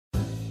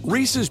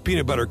Reese's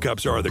peanut butter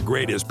cups are the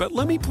greatest, but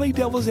let me play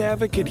devil's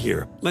advocate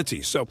here. Let's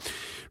see. So,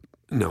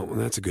 no,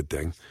 that's a good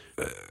thing.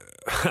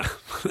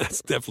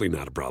 That's definitely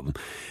not a problem.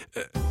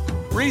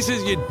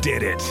 Reese's, you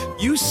did it.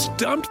 You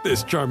stumped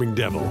this charming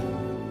devil.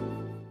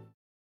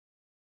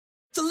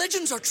 The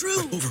legends are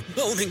true.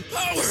 Overwhelming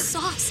power! The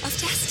sauce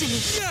of destiny.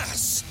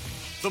 Yes!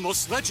 The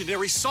most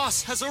legendary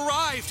sauce has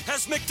arrived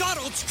as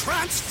McDonald's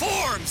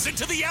transforms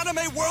into the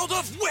anime world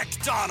of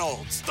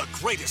WickDonald's. The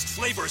greatest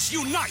flavors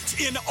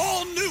unite in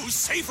all new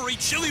savory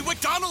chili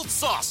McDonald's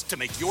sauce to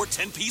make your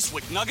 10-piece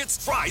Wick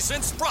Nuggets, fries,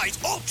 and Sprite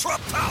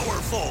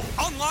ultra-powerful.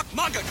 Unlock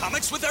manga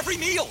comics with every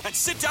meal and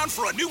sit down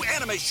for a new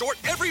anime short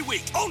every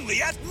week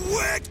only at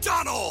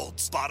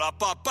WickDonald's.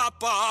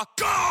 Ba-da-ba-ba-ba,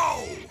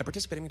 go! At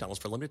participating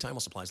McDonald's for a limited time while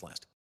supplies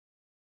last.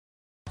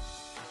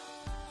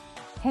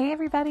 Hey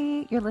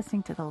everybody, you're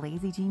listening to the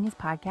Lazy Genius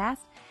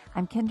Podcast.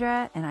 I'm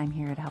Kendra, and I'm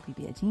here to help you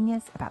be a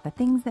genius about the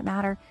things that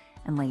matter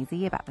and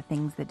lazy about the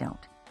things that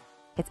don't.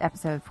 It's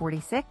episode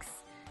 46.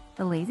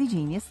 The Lazy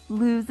Genius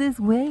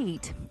loses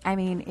weight. I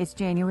mean, it's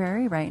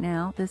January right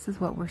now. This is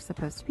what we're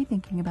supposed to be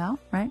thinking about,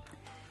 right?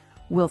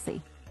 We'll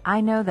see.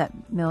 I know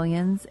that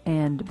millions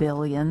and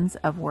billions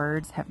of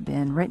words have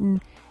been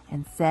written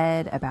and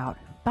said about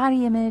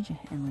body image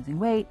and losing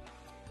weight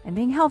and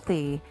being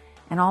healthy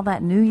and all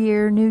that new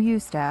year, new you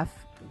stuff.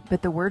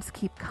 But the words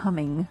keep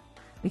coming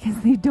because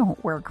they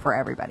don't work for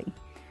everybody.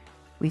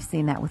 We've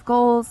seen that with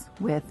goals,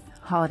 with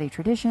holiday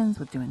traditions,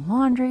 with doing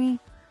laundry.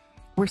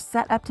 We're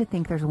set up to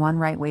think there's one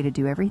right way to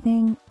do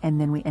everything,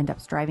 and then we end up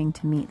striving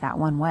to meet that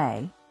one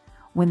way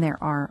when there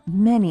are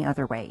many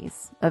other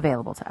ways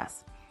available to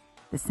us.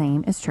 The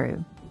same is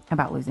true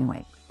about losing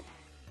weight.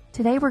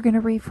 Today, we're going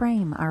to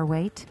reframe our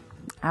weight,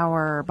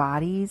 our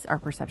bodies, our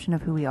perception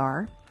of who we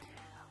are.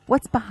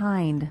 What's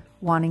behind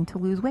wanting to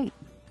lose weight?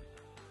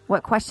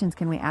 What questions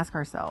can we ask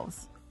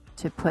ourselves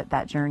to put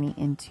that journey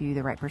into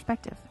the right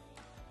perspective?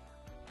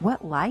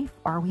 What life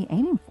are we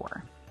aiming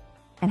for?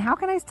 And how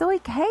can I still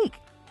eat cake?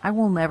 I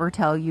will never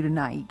tell you to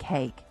not eat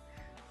cake.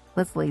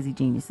 Let's lazy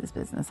genius this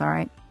business, all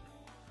right?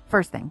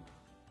 First thing,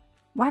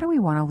 why do we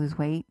want to lose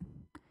weight?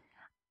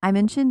 I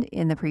mentioned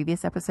in the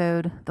previous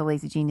episode, The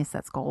Lazy Genius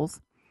Sets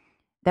Goals,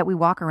 that we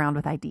walk around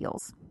with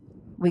ideals.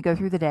 We go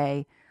through the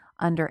day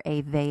under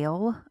a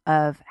veil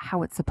of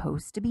how it's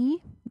supposed to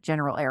be,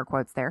 general air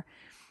quotes there,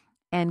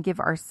 and give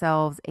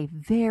ourselves a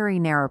very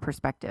narrow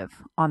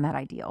perspective on that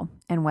ideal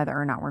and whether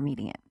or not we're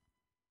meeting it.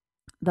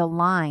 The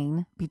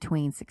line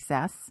between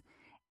success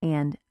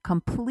and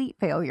complete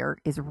failure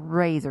is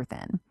razor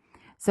thin.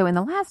 So in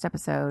the last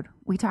episode,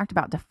 we talked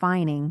about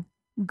defining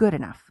good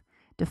enough,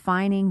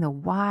 defining the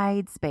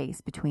wide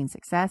space between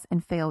success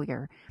and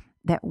failure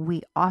that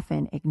we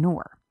often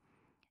ignore.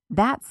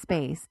 That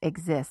space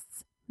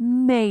exists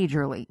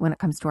majorly when it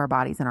comes to our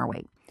bodies and our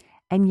weight.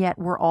 And yet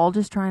we're all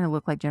just trying to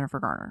look like Jennifer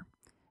Garner.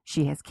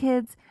 She has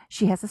kids.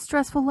 She has a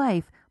stressful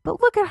life.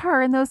 But look at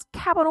her in those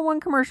Capital One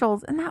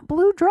commercials and that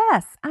blue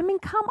dress. I mean,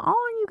 come on,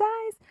 you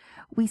guys.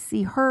 We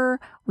see her.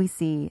 We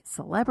see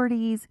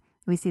celebrities.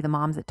 We see the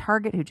moms at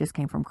Target who just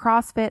came from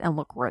CrossFit and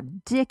look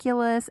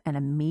ridiculous and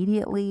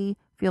immediately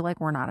feel like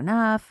we're not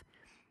enough.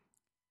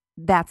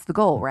 That's the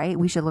goal, right?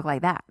 We should look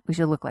like that. We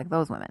should look like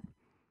those women.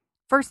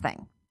 First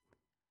thing,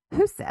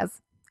 who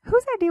says?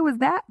 Whose idea was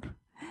that?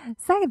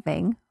 Second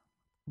thing,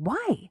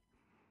 why?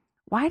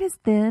 Why does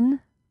thin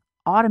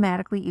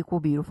automatically equal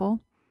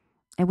beautiful?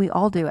 And we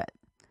all do it.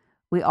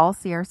 We all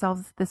see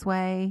ourselves this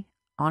way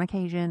on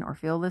occasion or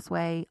feel this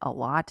way a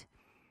lot.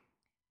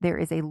 There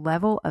is a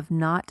level of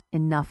not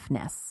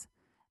enoughness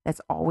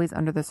that's always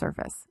under the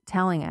surface,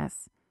 telling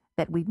us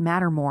that we'd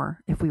matter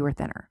more if we were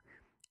thinner.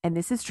 And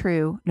this is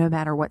true no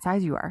matter what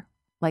size you are.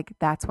 Like,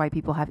 that's why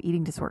people have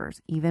eating disorders.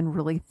 Even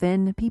really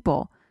thin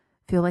people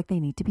feel like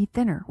they need to be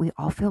thinner. We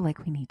all feel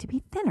like we need to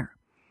be thinner.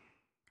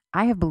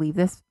 I have believed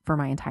this for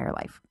my entire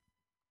life.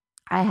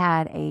 I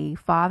had a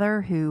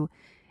father who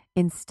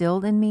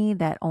instilled in me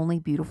that only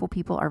beautiful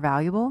people are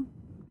valuable.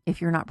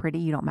 If you're not pretty,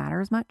 you don't matter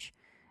as much.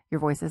 Your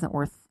voice isn't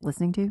worth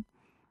listening to.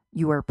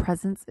 Your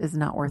presence is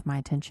not worth my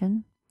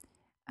attention.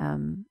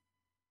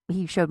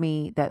 He showed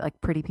me that like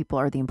pretty people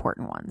are the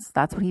important ones.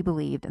 That's what he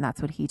believed, and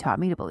that's what he taught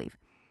me to believe.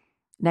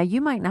 Now,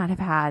 you might not have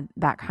had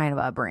that kind of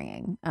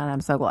upbringing, and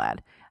I'm so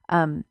glad.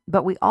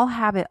 But we all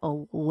have it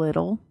a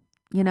little,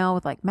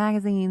 with like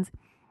magazines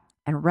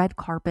and red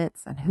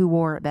carpets and who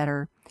wore it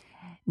better.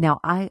 Now,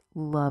 I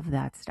love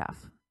that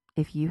stuff.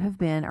 If you have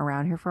been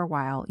around here for a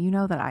while, you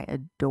know that I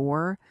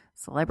adore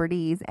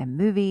celebrities and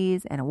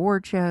movies and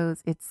award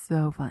shows. It's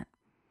so fun.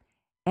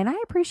 And I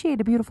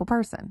appreciate a beautiful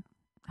person.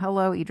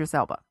 Hello, Idris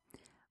Elba.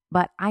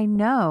 But I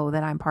know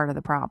that I'm part of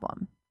the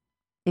problem.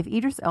 If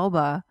Idris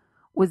Elba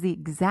was the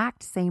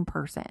exact same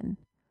person,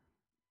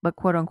 but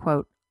quote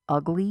unquote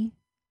ugly,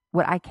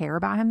 would I care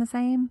about him the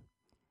same?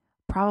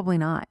 Probably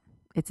not.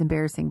 It's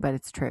embarrassing, but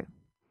it's true.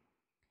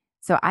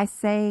 So I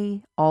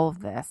say all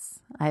of this.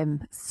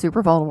 I'm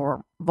super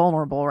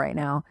vulnerable right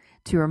now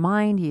to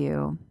remind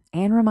you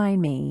and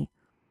remind me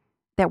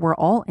that we're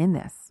all in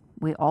this.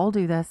 We all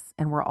do this,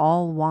 and we're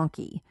all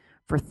wonky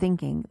for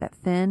thinking that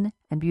thin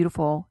and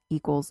beautiful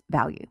equals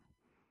value.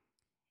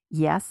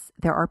 Yes,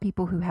 there are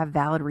people who have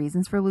valid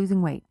reasons for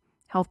losing weight,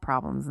 health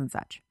problems and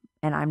such.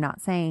 And I'm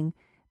not saying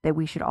that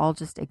we should all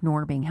just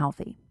ignore being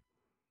healthy.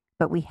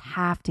 But we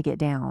have to get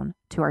down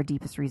to our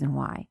deepest reason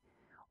why.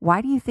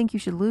 Why do you think you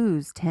should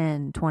lose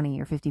 10,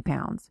 20, or 50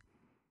 pounds?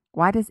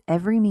 Why does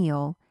every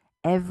meal,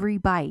 every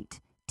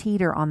bite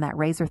teeter on that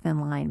razor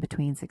thin line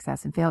between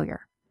success and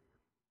failure?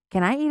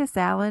 Can I eat a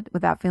salad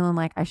without feeling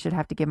like I should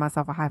have to give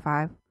myself a high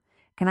five?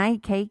 Can I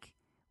eat cake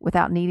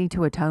without needing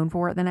to atone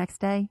for it the next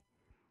day?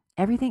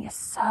 Everything is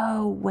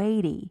so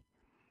weighty.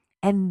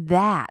 And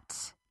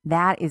that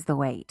is the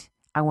weight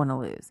I want to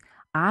lose.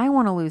 I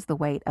want to lose the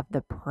weight of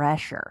the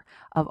pressure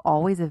of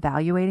always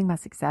evaluating my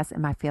success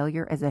and my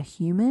failure as a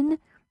human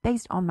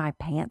based on my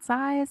pant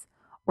size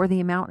or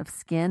the amount of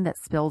skin that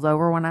spills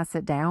over when I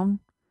sit down.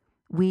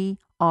 We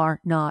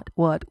are not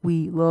what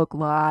we look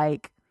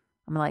like.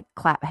 I'm going to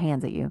clap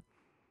hands at you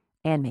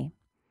and me.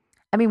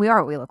 I mean, we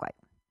are what we look like,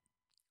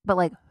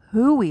 but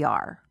who we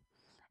are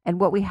and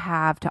what we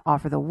have to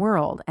offer the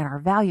world and our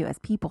value as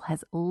people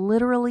has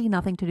literally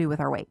nothing to do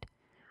with our weight.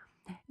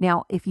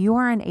 Now, if you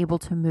are unable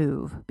to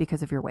move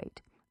because of your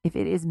weight, if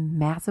it is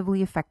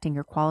massively affecting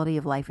your quality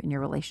of life and your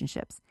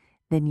relationships,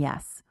 then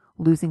yes,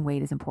 losing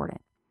weight is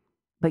important.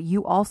 But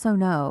you also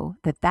know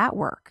that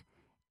work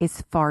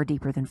is far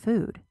deeper than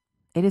food.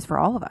 It is for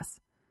all of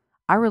us.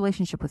 Our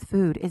relationship with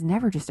food is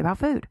never just about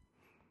food.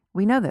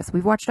 We know this.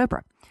 We've watched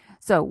Oprah.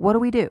 So what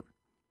do?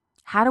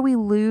 How do we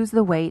lose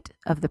the weight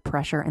of the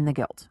pressure and the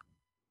guilt?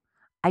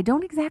 I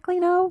don't exactly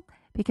know,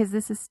 because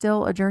this is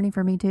still a journey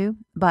for me too,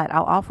 but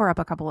I'll offer up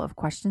a couple of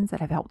questions that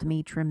have helped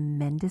me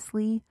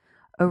tremendously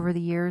over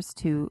the years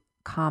to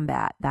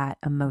combat that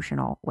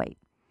emotional weight.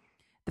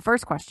 The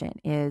first question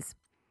is,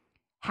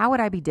 how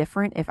would I be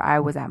different if I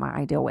was at my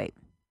ideal weight?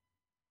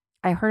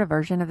 I heard a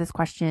version of this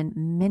question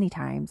many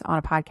times on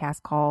a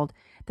podcast called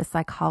The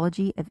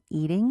Psychology of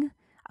Eating.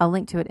 I'll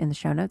link to it in the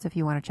show notes if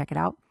you want to check it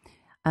out.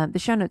 The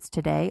show notes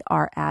today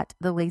are at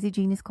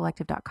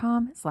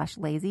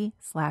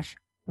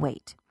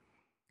thelazygeniuscollective.com/lazy/weight.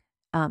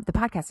 The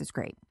podcast is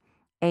great.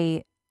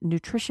 A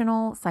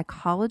nutritional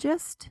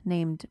psychologist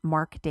named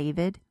Mark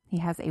David, he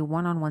has a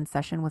one-on-one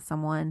session with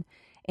someone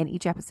in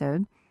each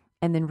episode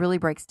and then really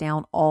breaks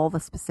down all the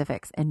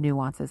specifics and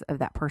nuances of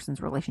that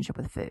person's relationship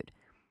with food.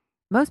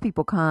 Most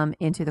people come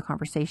into the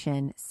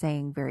conversation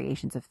saying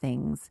variations of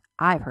things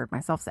I've heard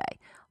myself say,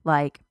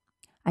 like,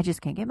 I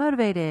just can't get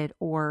motivated,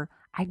 or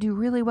I do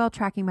really well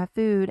tracking my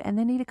food and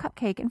then eat a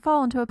cupcake and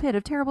fall into a pit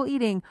of terrible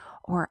eating,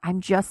 or I'm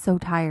just so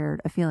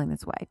tired of feeling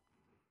this way.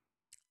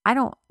 I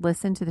don't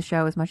listen to the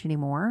show as much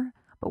anymore,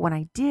 but when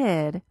I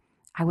did,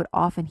 I would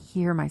often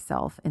hear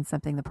myself in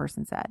something the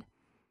person said.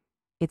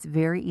 It's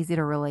very easy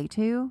to relate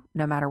to,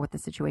 no matter what the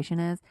situation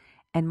is.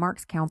 And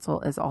Mark's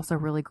counsel is also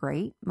really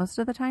great most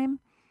of the time.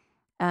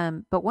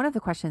 But one of the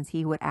questions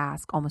he would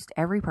ask almost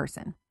every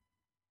person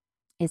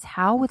is,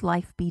 how would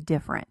life be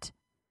different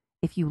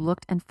if you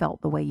looked and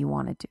felt the way you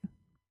wanted to?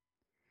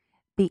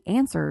 The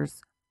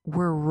answers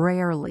were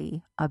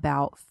rarely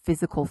about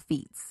physical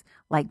feats,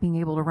 like being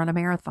able to run a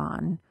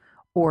marathon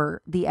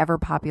or the ever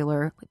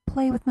popular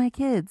play with my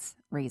kids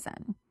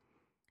reason.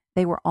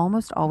 They were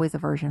almost always a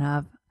version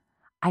of,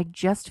 I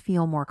just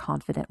feel more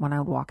confident when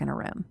I walk in a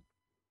room.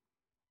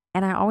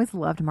 And I always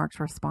loved Mark's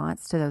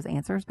response to those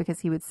answers,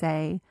 because he would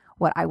say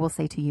what I will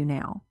say to you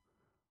now.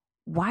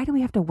 Why do we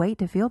have to wait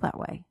to feel that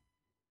way?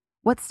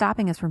 What's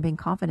stopping us from being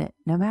confident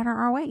no matter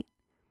our weight?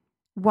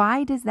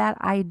 Why does that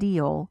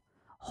ideal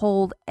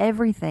hold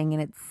everything in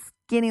its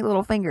skinny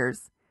little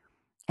fingers?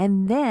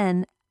 And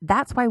then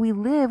that's why we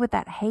live with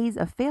that haze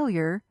of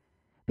failure,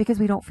 because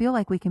we don't feel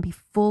like we can be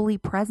fully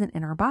present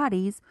in our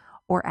bodies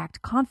or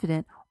act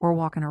confident or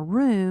walk in a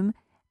room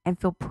and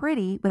feel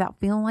pretty without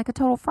feeling like a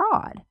total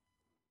fraud.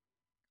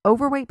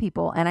 Overweight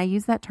people, and I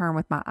use that term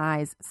with my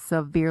eyes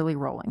severely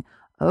rolling,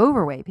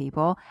 overweight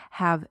people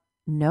have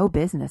no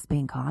business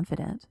being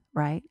confident,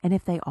 right? And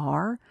if they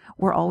are,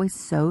 we're always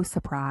so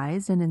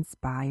surprised and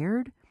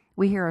inspired.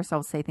 We hear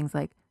ourselves say things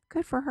like,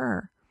 good for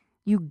her.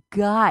 You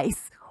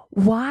guys,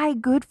 why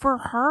good for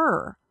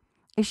her?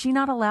 Is she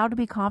not allowed to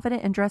be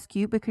confident and dress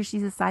cute because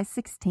she's a size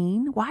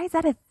 16? Why is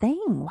that a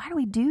thing? Why do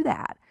we do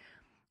that?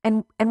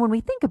 And when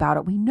we think about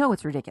it, we know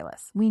it's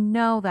ridiculous. We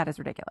know that is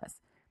ridiculous.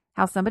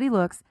 How somebody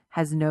looks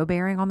has no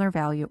bearing on their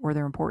value or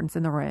their importance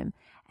in the room.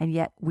 And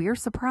yet we're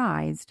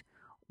surprised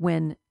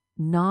when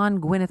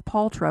non-Gwyneth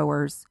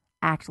Paltrowers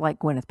act like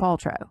Gwyneth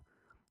Paltrow,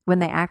 when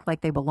they act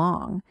like they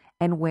belong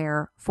and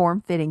wear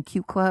form-fitting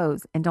cute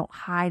clothes and don't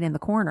hide in the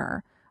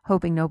corner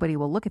hoping nobody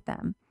will look at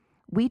them.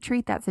 We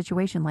treat that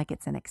situation like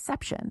it's an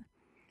exception,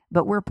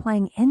 but we're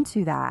playing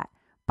into that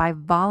by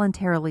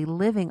voluntarily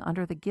living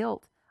under the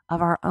guilt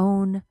of our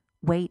own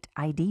weight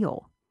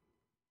ideal.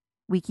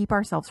 We keep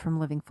ourselves from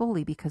living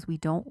fully because we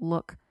don't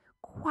look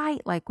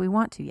quite like we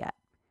want to yet.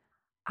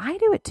 I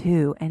do it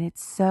too, and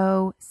it's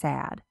so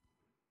sad.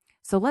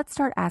 So let's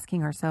start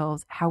asking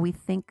ourselves how we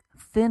think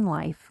thin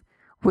life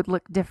would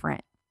look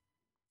different,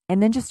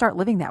 and then just start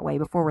living that way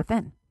before we're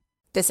thin.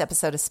 This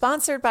episode is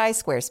sponsored by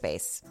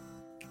Squarespace.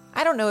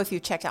 I don't know if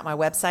you've checked out my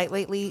website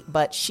lately,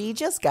 but she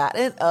just got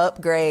an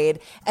upgrade,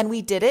 and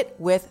we did it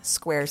with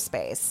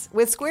Squarespace.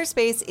 With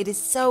Squarespace, it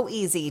is so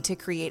easy to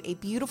create a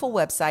beautiful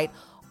website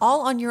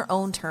all on your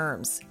own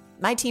terms.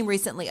 My team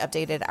recently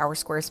updated our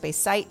Squarespace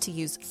site to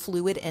use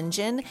Fluid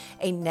Engine,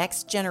 a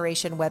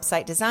next-generation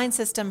website design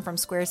system from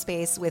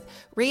Squarespace with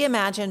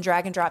reimagined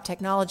drag-and-drop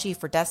technology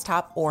for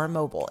desktop or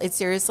mobile. It's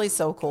seriously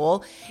so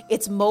cool.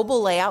 Its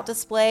mobile layout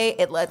display,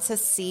 it lets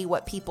us see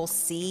what people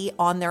see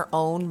on their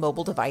own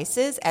mobile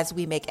devices as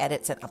we make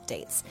edits and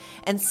updates.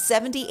 And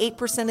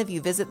 78% of you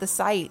visit the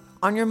site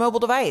on your mobile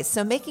device,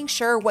 so making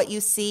sure what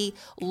you see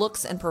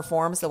looks and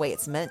performs the way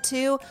it's meant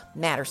to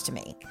matters to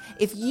me.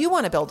 If you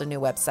want to build a new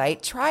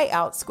website, try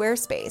out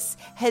Squarespace.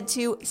 Head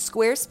to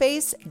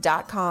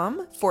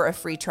squarespace.com for a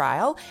free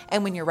trial,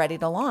 and when you're ready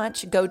to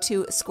launch, go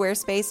to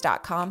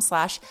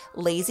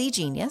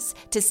squarespace.com/lazygenius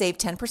to save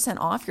 10%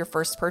 off your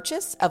first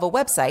purchase of a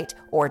website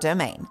or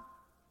domain.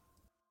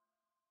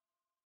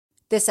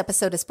 This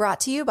episode is brought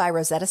to you by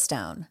Rosetta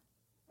Stone.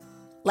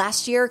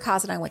 Last year,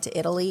 Kaz and I went to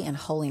Italy, and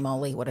holy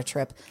moly, what a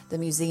trip. The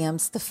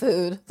museums, the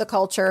food, the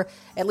culture.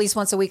 At least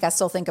once a week, I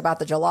still think about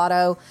the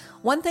gelato.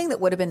 One thing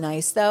that would have been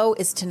nice, though,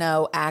 is to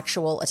know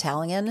actual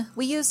Italian.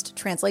 We used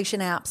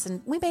translation apps,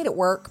 and we made it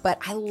work, but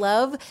I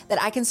love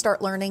that I can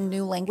start learning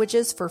new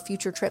languages for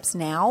future trips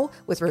now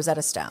with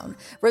Rosetta Stone.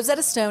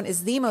 Rosetta Stone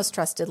is the most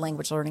trusted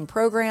language learning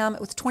program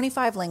with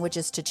 25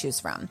 languages to choose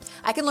from.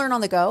 I can learn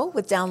on the go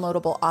with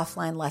downloadable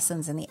offline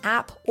lessons in the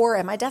app or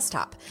at my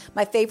desktop.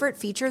 My favorite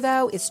feature,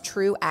 though, is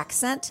True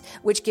Accent,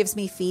 which gives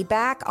me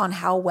feedback on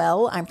how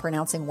well I'm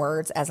pronouncing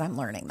words as I'm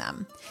learning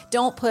them.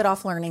 Don't put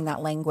off learning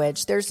that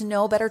language. There's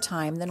no better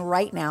time than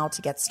right now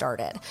to get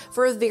started.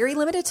 For a very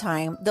limited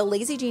time, the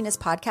Lazy Genius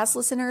podcast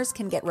listeners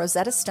can get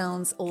Rosetta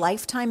Stone's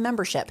lifetime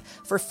membership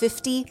for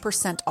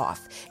 50%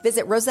 off.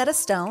 Visit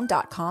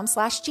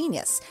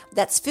rosettastone.com/genius.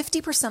 That's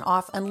 50%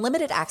 off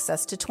unlimited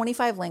access to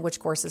 25 language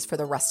courses for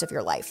the rest of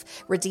your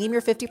life. Redeem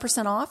your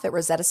 50% off at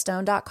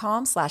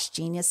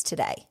rosettastone.com/genius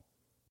today.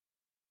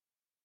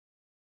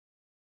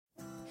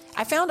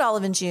 I found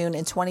Olive and June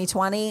in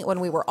 2020 when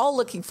we were all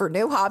looking for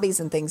new hobbies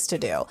and things to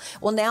do.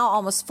 Well, now,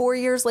 almost 4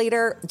 years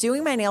later,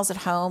 doing my nails at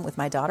home with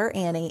my daughter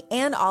Annie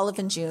and Olive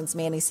and June's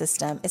Mani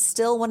system is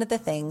still one of the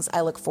things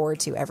I look forward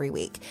to every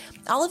week.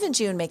 Olive and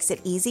June makes it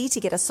easy to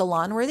get a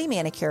salon-worthy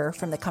manicure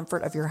from the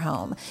comfort of your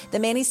home. The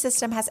Mani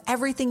system has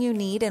everything you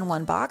need in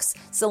one box,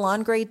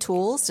 salon-grade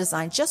tools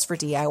designed just for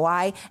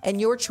DIY,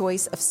 and your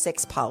choice of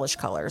 6 polish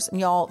colors.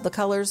 And y'all, the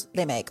colors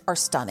they make are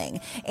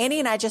stunning. Annie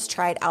and I just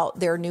tried out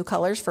their new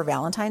colors for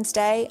Valentine's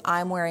Day.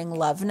 I'm wearing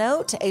Love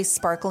Note, a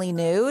sparkly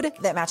nude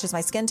that matches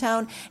my skin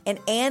tone, and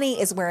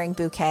Annie is wearing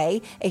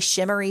Bouquet, a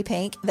shimmery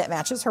pink that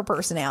matches her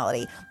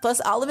personality.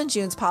 Plus, Olive and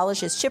June's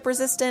polish is chip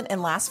resistant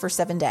and lasts for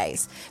 7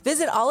 days.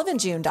 Visit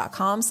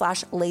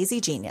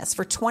oliveandjune.com/lazygenius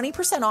for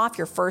 20% off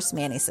your first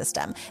Mani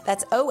system.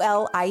 That's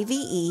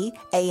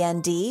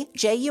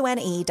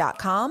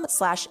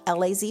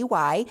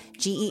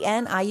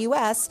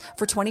oliveandjune.com/lazygenius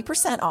for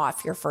 20%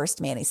 off your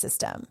first Mani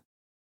system.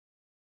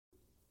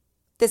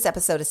 This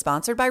episode is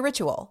sponsored by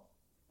Ritual.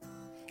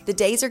 The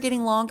days are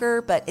getting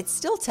longer, but it's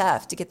still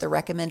tough to get the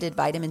recommended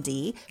vitamin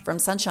D from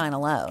sunshine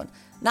alone,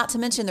 not to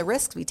mention the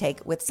risks we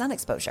take with sun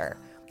exposure.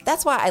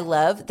 That's why I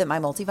love that my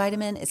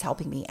multivitamin is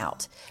helping me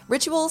out.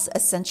 Ritual's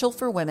Essential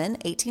for Women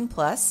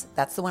 18+,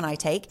 that's the one I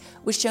take,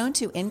 was shown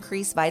to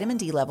increase vitamin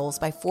D levels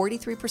by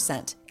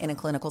 43% in a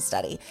clinical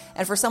study.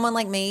 And for someone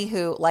like me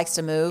who likes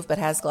to move but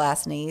has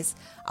glass knees,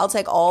 I'll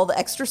take all the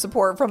extra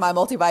support from my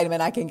multivitamin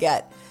I can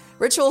get.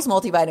 Ritual's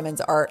multivitamins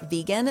are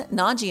vegan,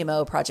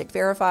 non-GMO, project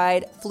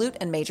verified, flute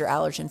and major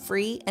allergen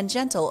free, and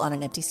gentle on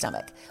an empty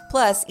stomach.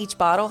 Plus, each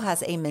bottle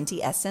has a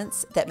minty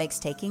essence that makes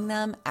taking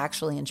them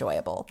actually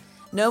enjoyable.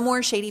 No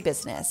more shady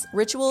business.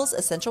 Ritual's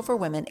Essential for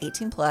Women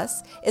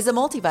 18+ is a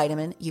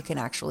multivitamin you can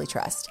actually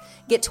trust.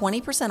 Get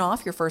 20%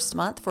 off your first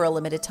month for a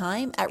limited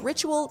time at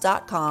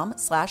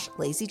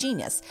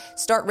ritual.com/lazygenius.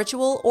 Start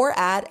Ritual or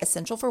add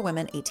Essential for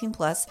Women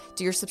 18+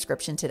 to your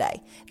subscription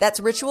today.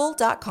 That's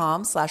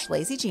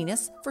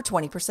ritual.com/lazygenius for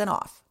 20%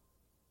 off.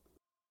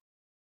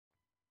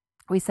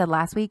 We said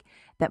last week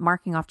that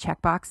marking off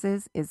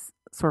checkboxes is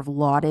sort of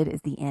lauded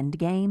as the end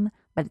game,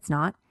 but it's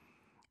not.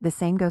 The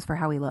same goes for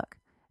how we look.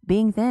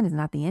 Being thin is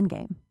not the end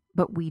game,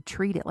 but we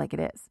treat it like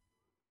it is.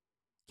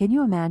 Can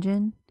you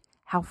imagine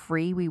how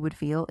free we would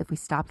feel if we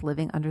stopped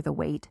living under the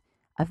weight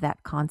of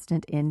that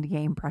constant end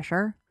game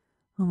pressure?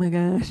 Oh my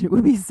gosh, it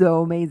would be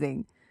so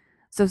amazing.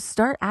 So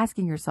start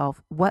asking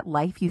yourself what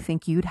life you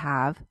think you'd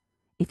have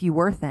if you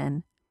were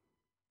thin,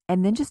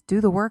 and then just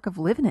do the work of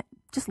living it.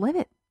 Just live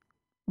it,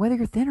 whether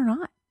you're thin or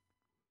not.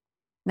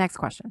 Next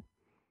question.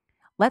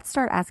 Let's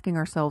start asking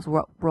ourselves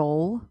what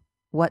role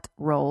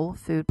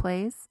food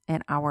plays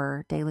in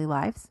our daily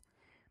lives.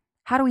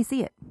 How do we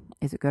see it?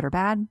 Is it good or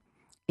bad?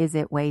 Is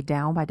it weighed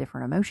down by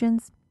different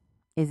emotions?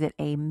 Is it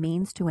a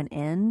means to an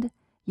end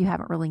you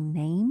haven't really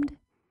named?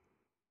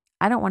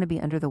 I don't want to be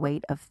under the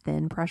weight of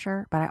thin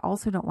pressure, but I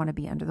also don't want to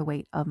be under the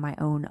weight of my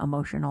own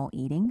emotional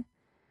eating.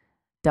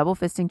 double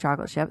fisting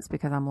chocolate chips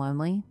because I'm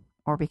lonely,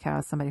 or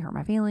because somebody hurt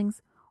my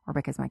feelings, or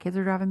because my kids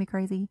are driving me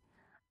crazy,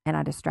 and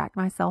I distract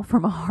myself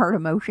from a hard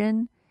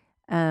emotion,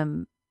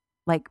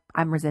 like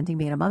I'm resenting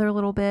being a mother a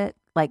little bit,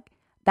 like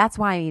that's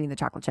why I'm eating the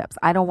chocolate chips.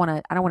 I don't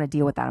want to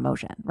deal with that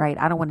emotion, right?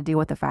 I don't want to deal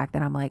with the fact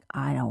that I'm like,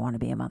 I don't want to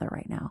be a mother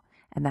right now.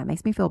 And that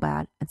makes me feel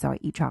bad. And so I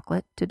eat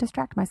chocolate to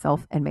distract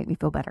myself and make me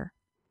feel better.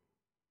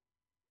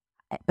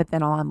 But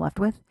then all I'm left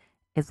with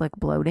is like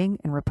bloating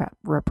and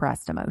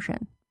repressed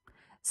emotion.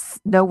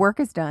 No work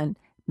is done.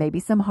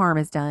 Maybe some harm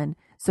is done.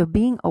 So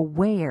being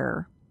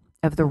aware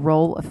of the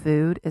role of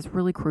food is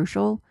really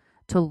crucial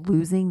to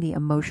losing the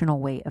emotional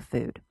weight of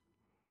food.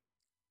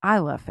 I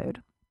love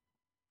food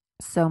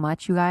so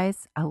much, you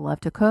guys. I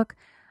love to cook.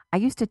 I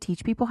used to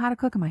teach people how to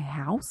cook in my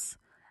house.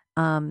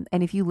 And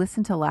if you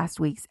listen to last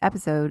week's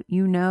episode,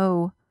 you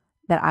know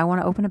that I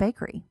want to open a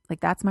bakery. Like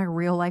that's my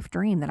real life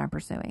dream that I'm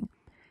pursuing.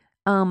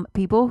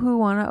 People who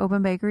want to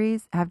open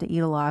bakeries have to eat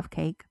a lot of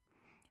cake.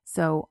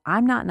 So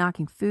I'm not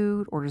knocking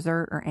food or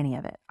dessert or any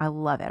of it. I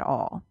love it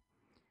all.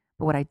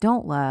 But what I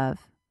don't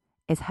love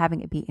is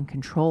having it be in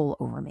control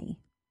over me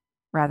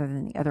rather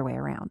than the other way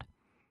around.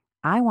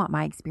 I want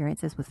my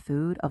experiences with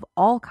food of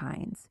all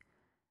kinds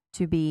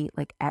to be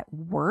like at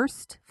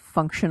worst,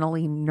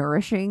 functionally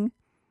nourishing,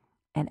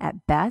 and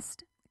at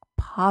best,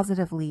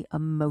 positively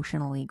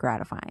emotionally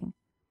gratifying.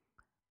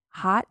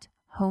 Hot,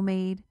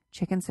 homemade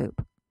chicken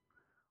soup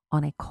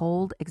on a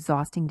cold,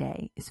 exhausting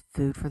day is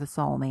food for the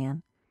soul,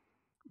 man.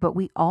 But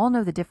we all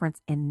know the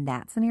difference in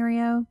that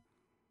scenario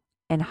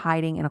and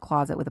hiding in a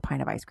closet with a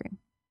pint of ice cream.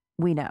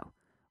 We know.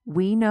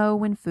 We know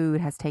when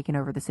food has taken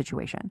over the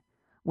situation,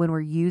 when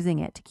we're using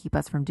it to keep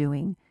us from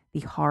doing the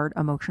hard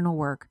emotional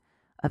work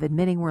of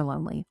admitting we're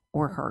lonely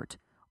or hurt,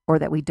 or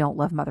that we don't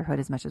love motherhood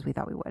as much as we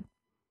thought we would.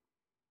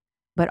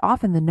 But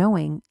often the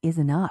knowing is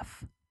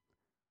enough.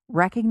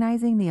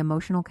 Recognizing the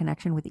emotional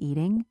connection with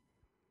eating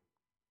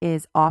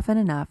is often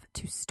enough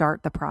to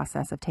start the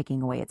process of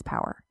taking away its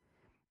power.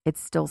 It's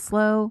still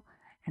slow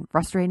and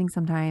frustrating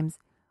sometimes,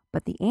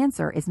 but the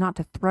answer is not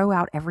to throw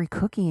out every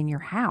cookie in your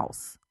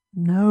house.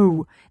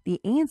 No, the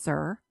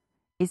answer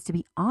is to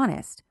be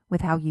honest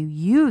with how you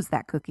use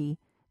that cookie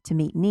to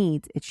meet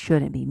needs it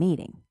shouldn't be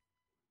meeting.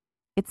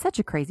 It's such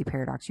a crazy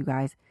paradox, you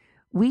guys.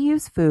 We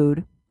use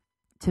food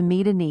to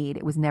meet a need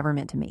it was never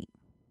meant to meet.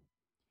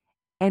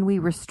 And we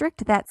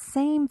restrict that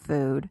same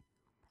food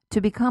to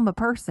become a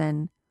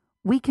person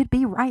we could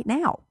be right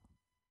now.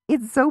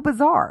 It's so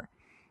bizarre.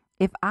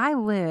 If I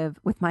live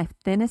with my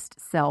thinnest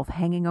self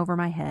hanging over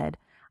my head,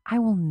 I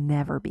will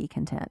never be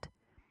content.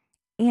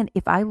 And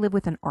if I live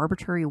with an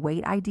arbitrary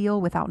weight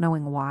ideal without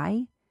knowing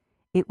why,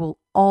 it will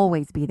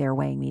always be there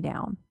weighing me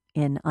down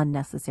in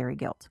unnecessary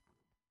guilt.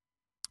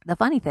 The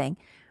funny thing,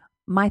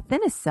 my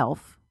thinnest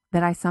self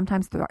that I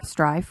sometimes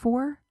strive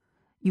for,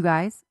 you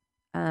guys,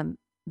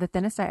 the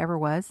thinnest I ever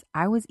was,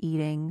 I was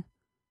eating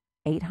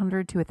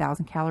 800 to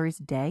 1,000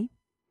 calories a day.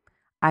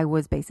 I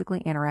was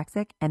basically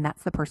anorexic, and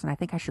that's the person I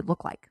think I should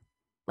look like.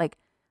 Like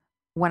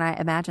when I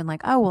imagine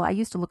like, oh, well, I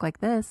used to look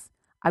like this.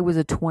 I was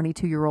a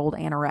 22-year-old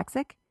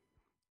anorexic.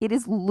 It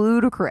is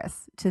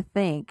ludicrous to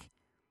think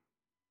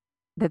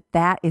that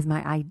that is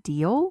my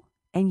ideal.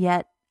 And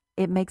yet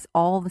it makes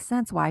all the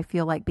sense why I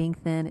feel like being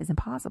thin is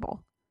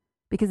impossible,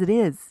 because it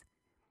is.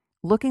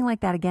 Looking like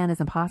that again is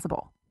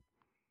impossible.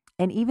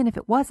 And even if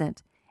it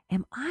wasn't,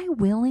 am I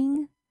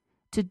willing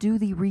to do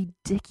the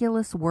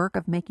ridiculous work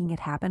of making it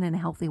happen in a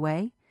healthy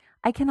way?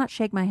 I cannot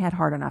shake my head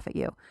hard enough at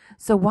you.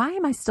 So why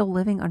am I still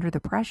living under the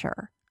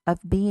pressure of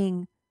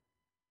being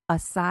a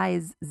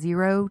size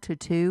 0 to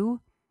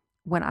 2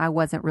 when I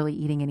wasn't really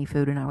eating any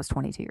food and I was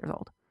 22 years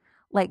old?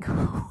 Like,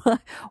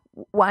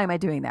 why am I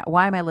doing that?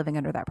 Why am I living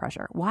under that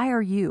pressure? Why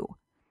are you?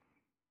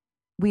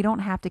 We don't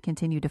have to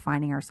continue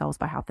defining ourselves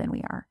by how thin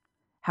we are,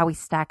 how we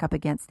stack up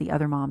against the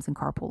other moms in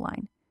carpool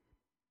line.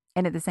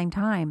 And at the same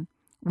time,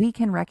 we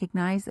can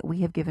recognize that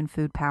we have given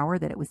food power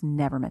that it was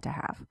never meant to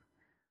have.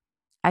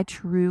 I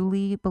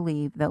truly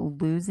believe that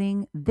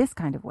losing this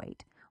kind of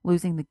weight,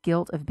 losing the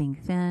guilt of being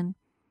thin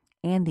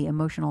and the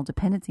emotional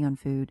dependency on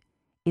food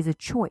is a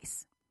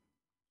choice.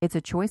 It's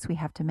a choice we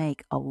have to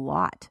make a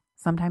lot,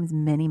 sometimes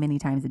many, many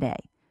times a day.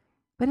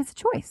 But it's a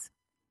choice.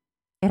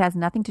 It has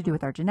nothing to do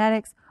with our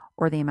genetics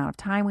or the amount of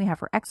time we have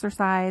for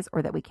exercise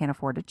or that we can't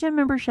afford a gym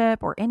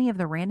membership or any of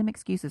the random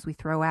excuses we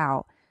throw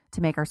out to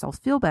make ourselves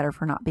feel better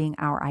for not being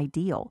our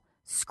ideal.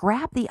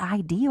 Scrap the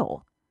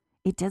ideal.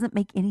 It doesn't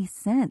make any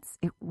sense.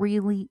 It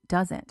really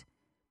doesn't.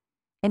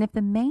 And if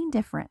the main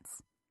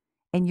difference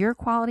in your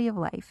quality of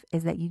life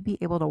is that you'd be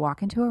able to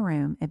walk into a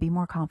room and be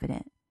more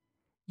confident,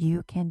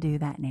 you can do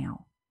that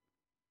now.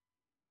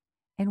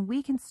 And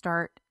we can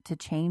start to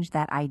change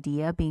that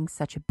idea being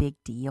such a big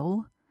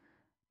deal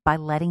by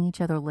letting each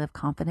other live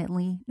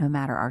confidently, no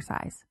matter our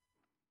size.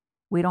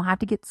 We don't have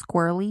to get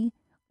squirrely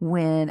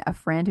when a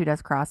friend who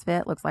does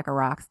CrossFit looks like a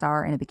rock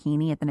star in a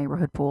bikini at the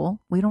neighborhood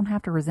pool. We don't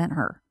have to resent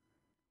her.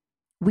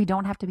 We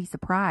don't have to be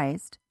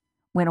surprised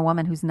when a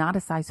woman who's not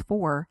a size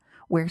 4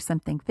 wears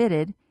something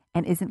fitted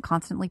and isn't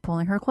constantly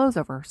pulling her clothes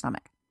over her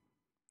stomach.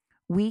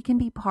 We can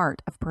be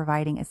part of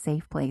providing a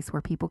safe place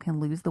where people can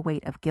lose the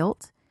weight of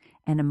guilt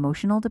and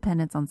emotional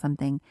dependence on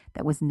something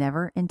that was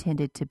never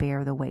intended to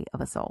bear the weight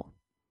of a soul.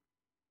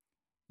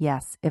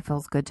 Yes, it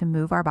feels good to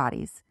move our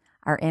bodies.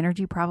 Our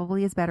energy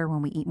probably is better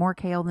when we eat more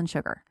kale than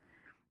sugar.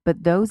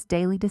 But those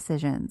daily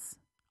decisions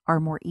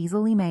are more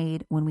easily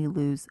made when we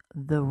lose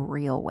the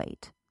real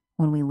weight,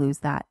 when we lose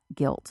that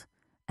guilt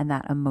and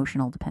that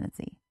emotional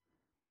dependency.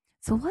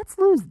 So let's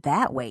lose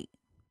that weight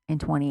in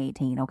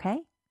 2018, okay?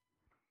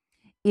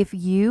 If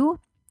you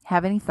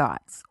have any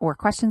thoughts or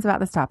questions about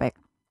this topic,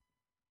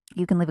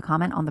 you can leave a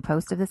comment on the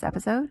post of this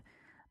episode,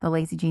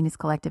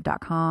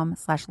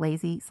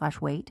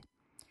 thelazygeniuscollective.com/lazy/weight.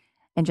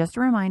 And just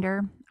a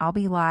reminder, I'll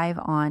be live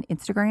on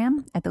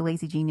Instagram at The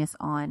Lazy Genius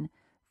on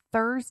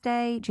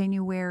Thursday,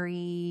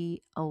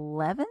 January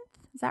 11th.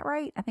 Is that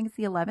right? I think it's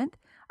the 11th,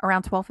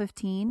 around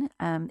 12:15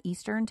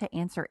 Eastern, to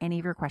answer any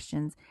of your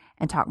questions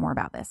and talk more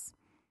about this.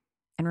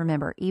 And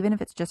remember, even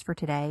if it's just for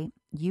today,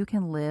 you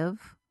can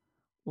live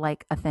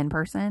like a thin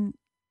person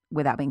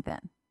without being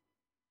thin.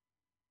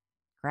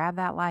 Grab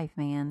that life,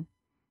 man.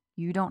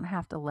 You don't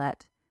have to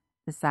let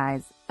the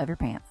size of your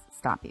pants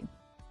stop you.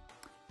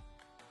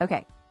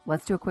 Okay,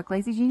 let's do a quick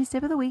Lazy Genius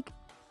tip of the week.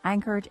 I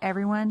encourage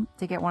everyone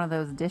to get one of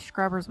those dish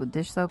scrubbers with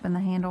dish soap in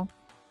the handle.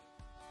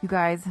 You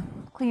guys,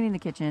 cleaning the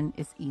kitchen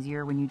is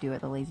easier when you do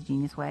it the Lazy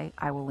Genius way.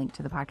 I will link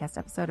to the podcast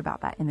episode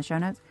about that in the show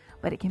notes.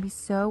 But it can be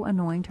so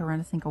annoying to run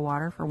a sink of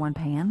water for one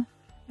pan,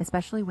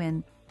 especially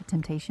when the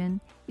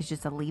temptation is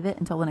just to leave it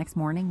until the next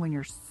morning when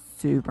you're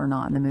super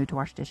not in the mood to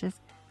wash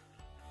dishes.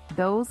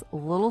 Those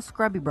little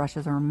scrubby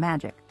brushes are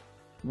magic.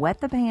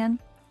 Wet the pan,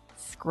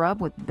 scrub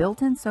with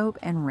built-in soap,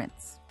 and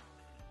rinse.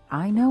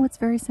 I know it's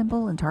very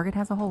simple and Target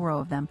has a whole row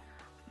of them,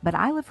 but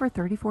I lived for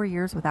 34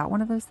 years without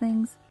one of those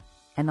things.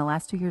 And the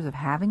last 2 years of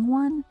having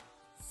one,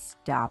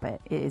 stop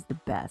it. It is the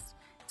best.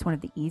 It's one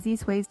of the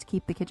easiest ways to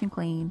keep the kitchen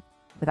clean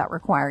without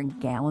requiring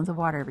gallons of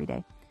water every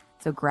day.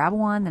 So grab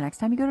one the next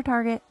time you go to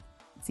Target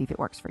and see if it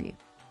works for you.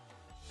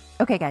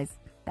 Okay, guys,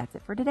 that's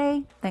it for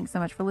today. Thanks so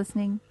much for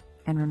listening.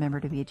 And remember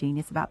to be a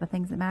genius about the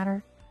things that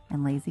matter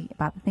and lazy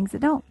about the things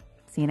that don't.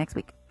 See you next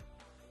week.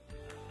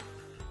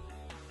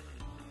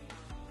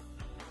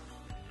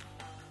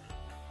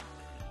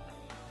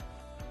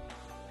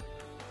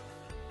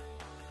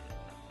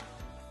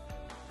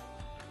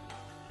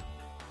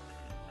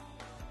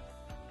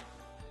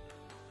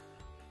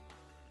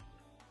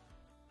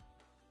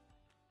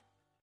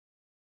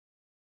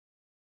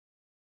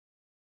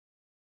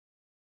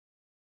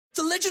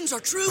 The legends are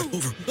true.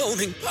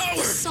 Overwhelming power!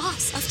 The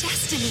sauce of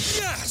destiny.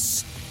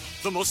 Yes!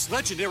 The most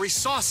legendary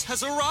sauce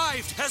has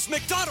arrived as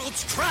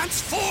McDonald's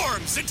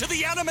transforms into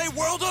the anime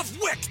world of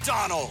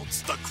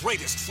WickDonald's. The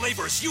greatest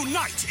flavors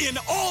unite in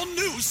all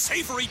new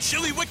savory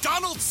chili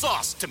McDonald's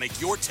sauce to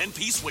make your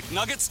 10-piece Wick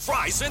Nuggets,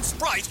 fries, and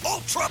Sprite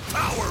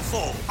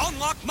ultra-powerful.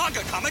 Unlock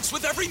manga comics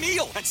with every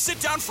meal and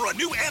sit down for a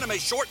new anime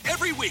short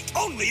every week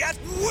only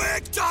at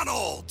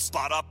WickDonald's.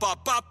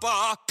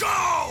 Ba-da-ba-ba-ba,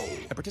 go!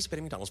 At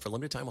participating McDonald's for a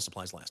limited time while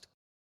supplies last.